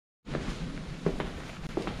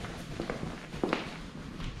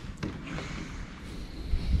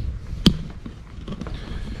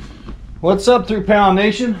What's up, 3 Pound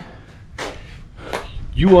Nation?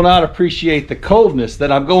 You will not appreciate the coldness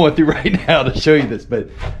that I'm going through right now to show you this, but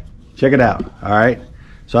check it out. All right,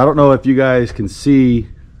 so I don't know if you guys can see.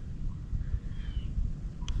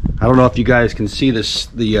 This,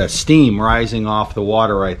 the steam rising off the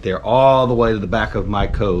water right there, all the way to the back of my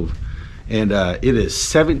cove, and it is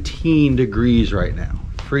 17 degrees right now,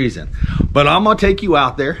 freezing. But I'm gonna take you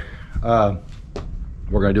out there.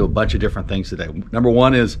 We're gonna do a bunch of different things today. Number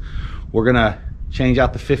one is we're gonna change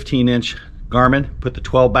out the 15-inch Garmin, put the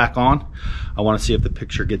 12 back on. I want to see if the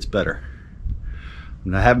picture gets better.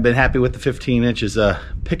 I haven't been happy with the 15 inches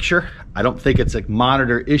picture. I don't think it's a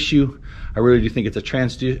monitor issue. I really do think it's a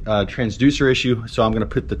transducer issue. So I'm going to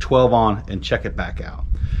put the 12 on and check it back out.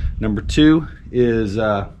 Number two is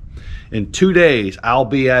in 2 days, I'll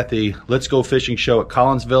be at the Let's Go Fishing Show at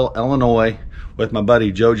Collinsville, Illinois with my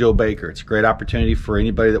buddy JoJo Baker. It's a great opportunity for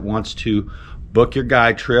anybody that wants to book your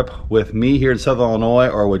guide trip with me here in Southern Illinois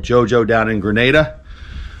or with JoJo down in Grenada.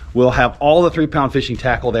 We'll have all the 3 pound fishing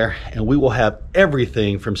tackle there, and we will have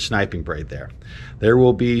everything from sniping braid there. There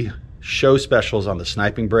will be show specials on the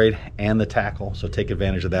sniping braid and the tackle, so take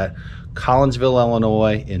advantage of that. Collinsville,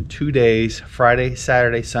 Illinois in 2 days, Friday,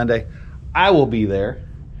 Saturday, Sunday. I will be there,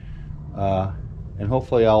 and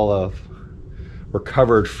hopefully I'll have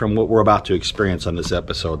recovered from what we're about to experience on this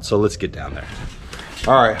episode. So let's get down there.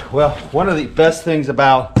 All right, well, one of the best things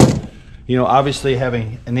about, you know, obviously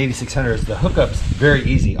having an 8600 is the hookup's very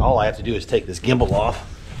easy. All I have to do is take this gimbal off,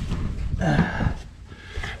 and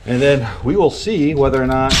then we will see whether or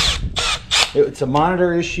not it's a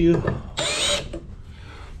monitor issue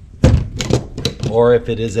or if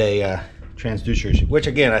it is a transducer issue, which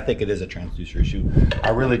again, I think it is a transducer issue. I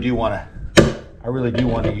really do want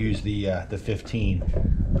to use the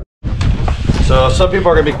 15. So some people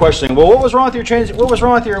are going to be questioning, well, what was wrong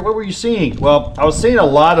with your what were you seeing? Well, I was seeing a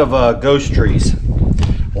lot of ghost trees,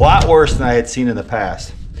 a lot worse than I had seen in the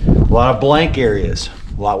past. A lot of blank areas,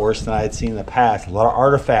 a lot worse than I had seen in the past. A lot of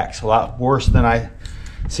artifacts, a lot worse than I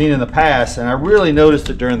seen in the past. And I really noticed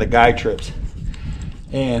it during the guide trips.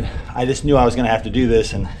 And I just knew I was going to have to do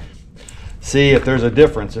this and see if there's a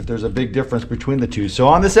difference, if there's a big difference between the two. So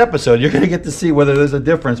on this episode, you're going to get to see whether there's a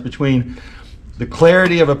difference between the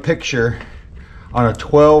clarity of a picture on a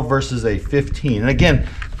 12 versus a 15. And again,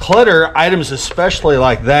 clutter items especially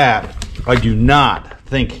like that, I do not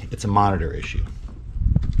think it's a monitor issue.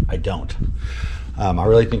 I don't. I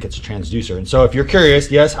really think it's a transducer. And so if you're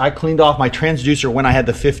curious, yes, I cleaned off my transducer when I had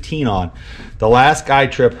the 15 on. The last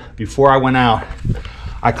guide trip before I went out,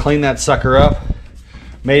 I cleaned that sucker up,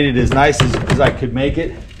 made it as nice as I could make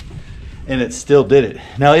it, and it still did it.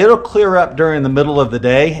 Now it'll clear up during the middle of the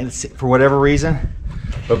day and for whatever reason,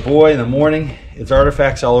 but boy, in the morning, it's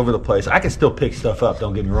artifacts all over the place. I can still pick stuff up,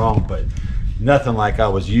 don't get me wrong, but nothing like I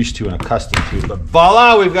was used to and accustomed to. But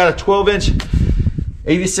voila, we've got a 12-inch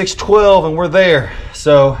 8612 and we're there.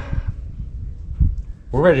 So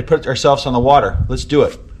we're ready to put ourselves on the water. Let's do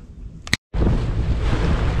it.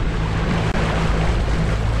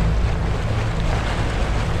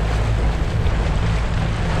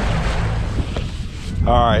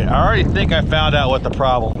 All right, I already think I found out what the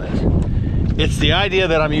problem is. It's the idea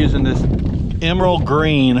that I'm using this emerald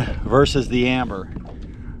green versus the amber.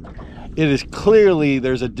 It is clearly,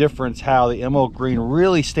 there's a difference how the emerald green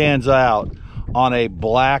really stands out on a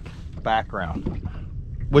black background,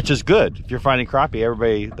 which is good. If you're finding crappie,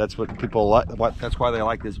 everybody, that's what people like. That's why they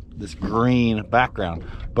like this green background.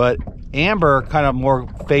 But amber kind of more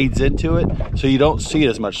fades into it, so you don't see it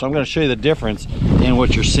as much. So I'm going to show you the difference in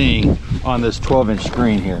what you're seeing on this 12-inch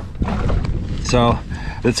screen here. So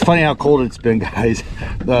it's funny how cold it's been, guys.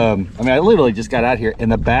 I mean, I literally just got out here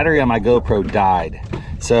and the battery on my GoPro died.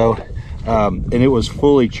 So, and it was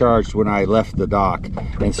fully charged when I left the dock.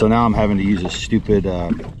 And so now I'm having to use a stupid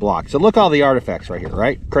block. So look, all the artifacts right here,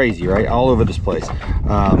 right? Crazy, right? All over this place.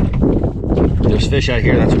 There's fish out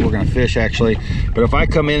here. That's what we're gonna fish actually. But if I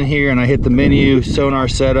come in here and I hit the menu, sonar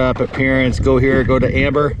setup, appearance, go here, go to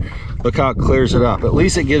amber, look how it clears it up. At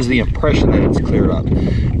least it gives the impression that it's cleared up.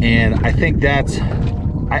 And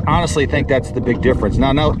I honestly think that's the big difference.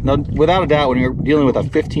 Now, without a doubt, when you're dealing with a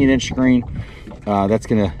 15-inch screen, that's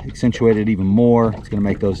going to accentuate it even more. It's going to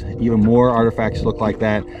make those even more artifacts look like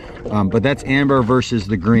that. But that's amber versus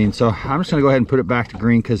the green. So I'm just going to go ahead and put it back to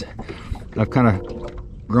green because I've kind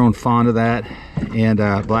of grown fond of that, and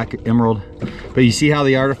black emerald. But you see how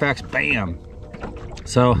the artifacts, bam.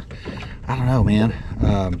 So I don't know, man.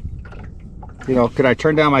 you know, could I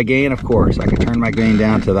turn down my gain? Of course, I could turn my gain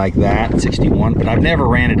down to like that, 61, but I've never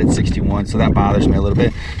ran it at 61, so that bothers me a little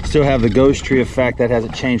bit. Still have the ghost tree effect, that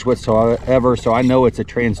hasn't changed whatsoever, so I know it's a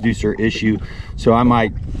transducer issue, so I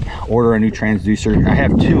might order a new transducer. I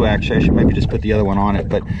have two actually, I should maybe just put the other one on it,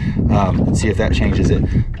 but let's see if that changes it.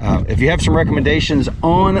 If you have some recommendations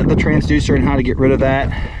on the transducer and how to get rid of that,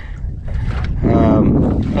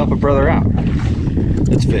 help a brother out.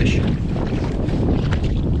 Let's fish.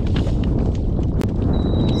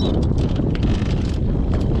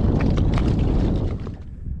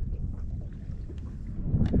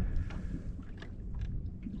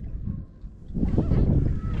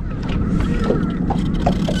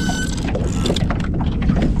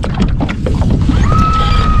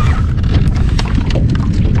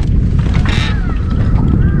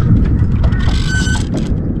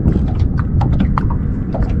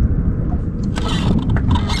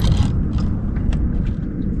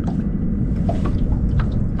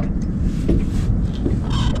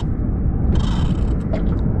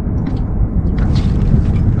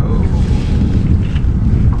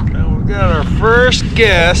 First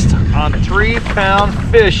guest on 3-pound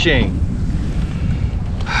fishing.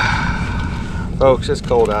 Folks, it's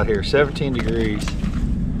cold out here, 17 degrees.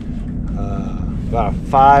 About a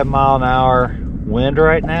 5-mile-an-hour wind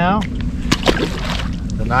right now.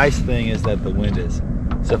 The nice thing is that the wind is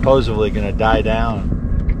supposedly going to die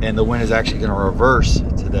down, and the wind is actually going to reverse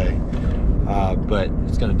today. But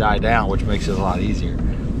it's going to die down, which makes it a lot easier.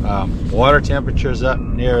 Water temperatures up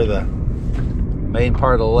near the main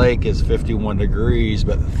part of the lake is 51 degrees,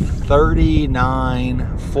 but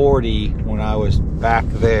 39, 40 when I was back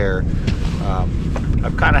there.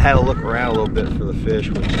 I've kind of had to look around a little bit for the fish,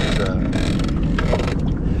 which is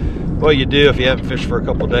what you do if you haven't fished for a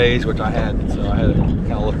couple days, which I hadn't, so I had to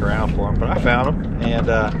kind of look around for them, but I found them. And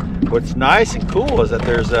what's nice and cool is that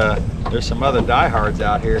there's some other diehards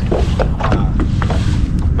out here.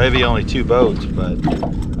 Maybe only 2 boats, but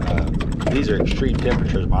these are extreme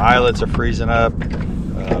temperatures. My eyelets are freezing up.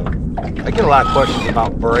 I get a lot of questions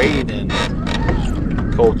about braid and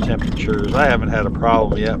cold temperatures. I haven't had a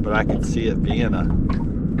problem yet, but I can see it being a,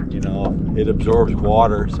 you know, it absorbs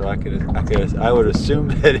water, so I would assume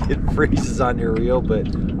that it freezes on your reel, but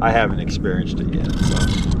I haven't experienced it yet. So,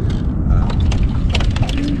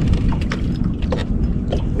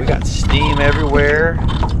 we got steam everywhere.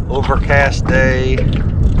 Overcast day,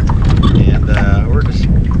 and we're just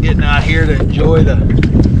getting out here to enjoy the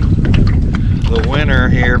winter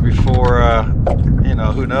here before you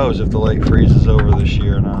know, who knows if the lake freezes over this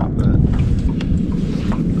year or not. But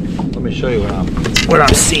let me show you what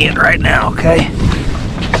I'm seeing right now. Okay,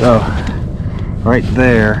 so right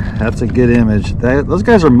there, that's a good image. Those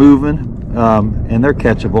guys are moving, and they're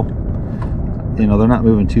catchable. You know, they're not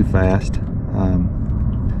moving too fast,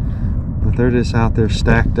 but they're just out there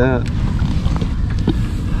stacked up.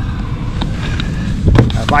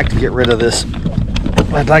 I'd like to get rid of this.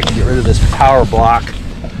 I'd like to get rid of this power block.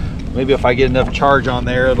 Maybe if I get enough charge on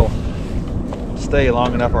there, it'll stay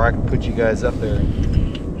long enough where I can put you guys up there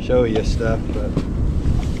and show you stuff. But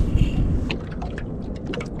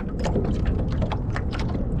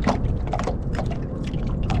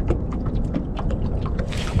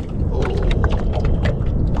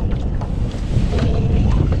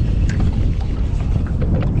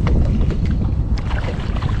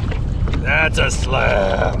that's a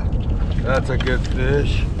slab. That's a good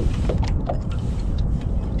fish.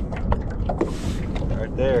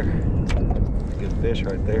 Right there. Good fish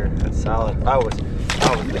right there. That's solid. If I was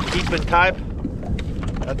the keeping type,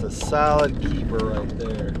 that's a solid keeper right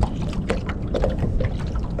there.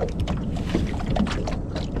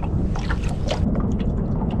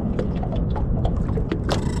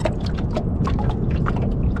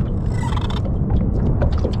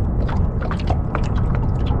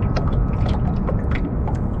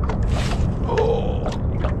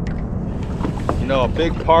 A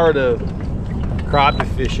big part of crappie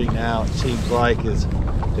fishing now, it seems like, is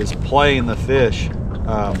playing the fish,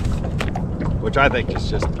 which I think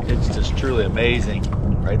is it's just truly amazing.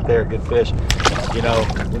 Right there, good fish. You know,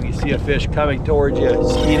 when you see a fish coming towards you,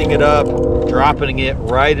 speeding it up, dropping it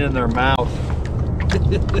right in their mouth.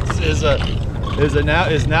 This is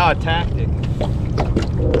now a tactic,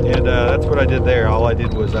 and that's what I did there. All I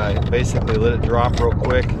did was I basically let it drop real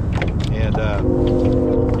quick, and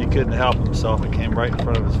he couldn't help himself. It came right in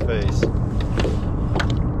front of his face.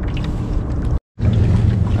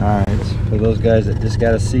 Alright, for those guys that just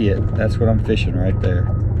got to see it, that's what I'm fishing right there.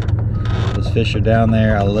 Those fish are down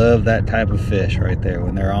there. I love that type of fish right there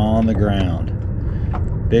when they're on the ground.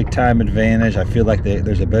 Big time advantage. I feel like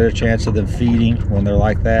there's a better chance of them feeding when they're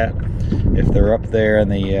like that. If they're up there in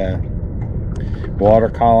the water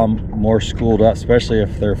column more schooled up, especially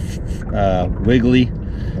if they're wiggly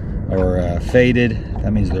or faded.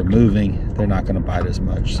 That means they're moving. They're not going to bite as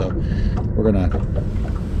much. So we're gonna,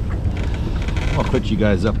 I'll put you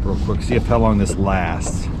guys up real quick, see if how long this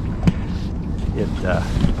lasts.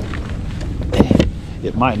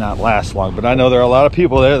 It might not last long, but I know there are a lot of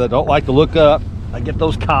people there that don't like to look up. I get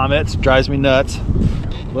those comments, it drives me nuts.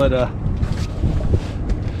 But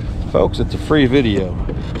folks, it's a free video.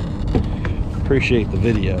 Appreciate the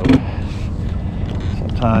video.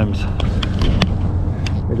 Sometimes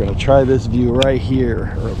we're gonna try this view right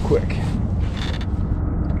here real quick.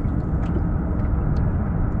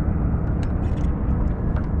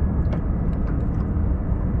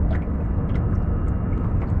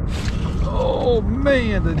 Oh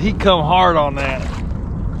man, did he come hard on that.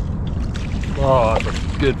 Oh,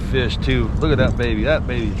 that's a good fish too. Look at that baby. That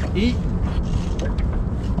baby's eating.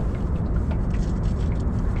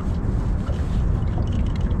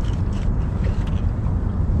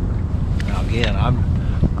 Now again,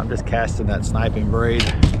 I'm just casting that sniping braid,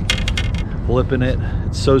 flipping it.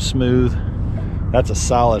 It's so smooth. That's a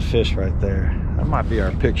solid fish right there. That might be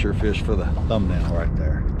our picture fish for the thumbnail right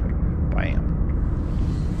there.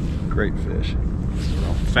 Bam. Great fish. Look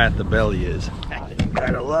how fat the belly is.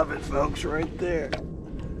 Gotta love it, folks, right there.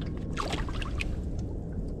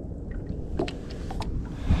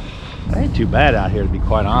 It ain't too bad out here, to be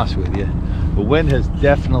quite honest with you. The wind has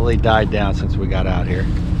definitely died down since we got out here.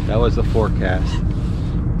 That was the forecast.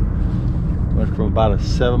 Went from about a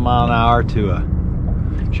 7 mile an hour to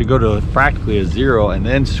should go to practically a 0 and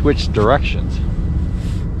then switch directions.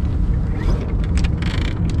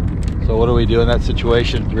 So what do we do in that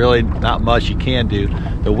situation? Really not much you can do.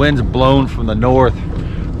 The wind's blown from the north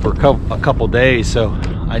for a couple days, so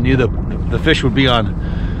I knew the fish would be on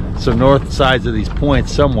some north sides of these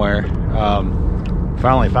points somewhere.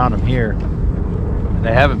 Finally found them here.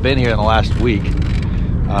 They haven't been here in the last week,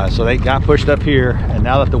 so they got pushed up here. And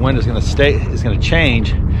now that the wind is going to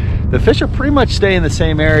change, the fish are pretty much staying in the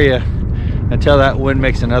same area until that wind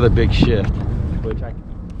makes another big shift. Which I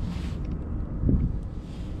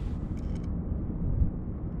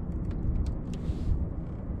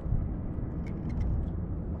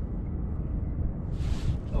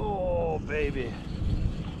baby.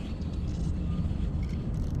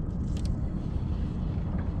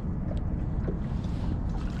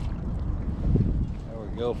 There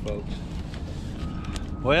we go, folks.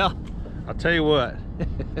 Well, I'll tell you what,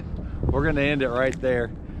 we're gonna end it right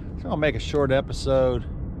there. So I'll make a short episode,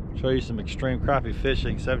 show you some extreme crappie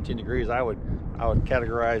fishing. 17 degrees, I would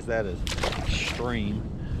categorize that as extreme.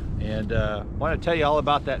 And want to tell you all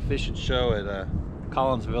about that fishing show at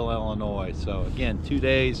Collinsville, Illinois. So again, 2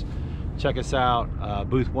 days. Check us out,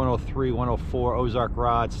 booth 103, 104, Ozark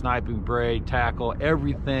Rod, Sniping Braid, Tackle,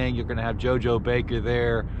 everything. You're gonna have JoJo Baker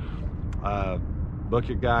there. Book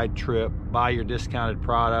your guide trip, buy your discounted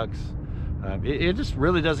products. It just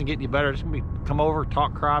really doesn't get any better. It's gonna be come over,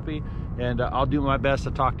 talk crappie, and I'll do my best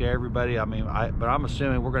to talk to everybody. I mean, but I'm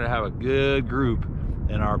assuming we're gonna have a good group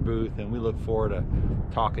in our booth, and we look forward to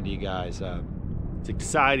talking to you guys. It's an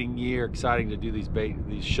exciting year, exciting to do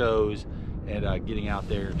these shows and getting out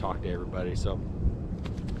there and talk to everybody. So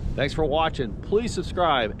thanks for watching. Please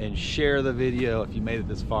subscribe and share the video if you made it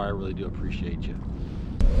this far. I really do appreciate you.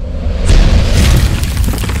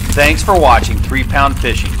 Thanks for watching 3 Pound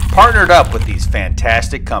Fishing, partnered up with these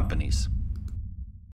fantastic companies.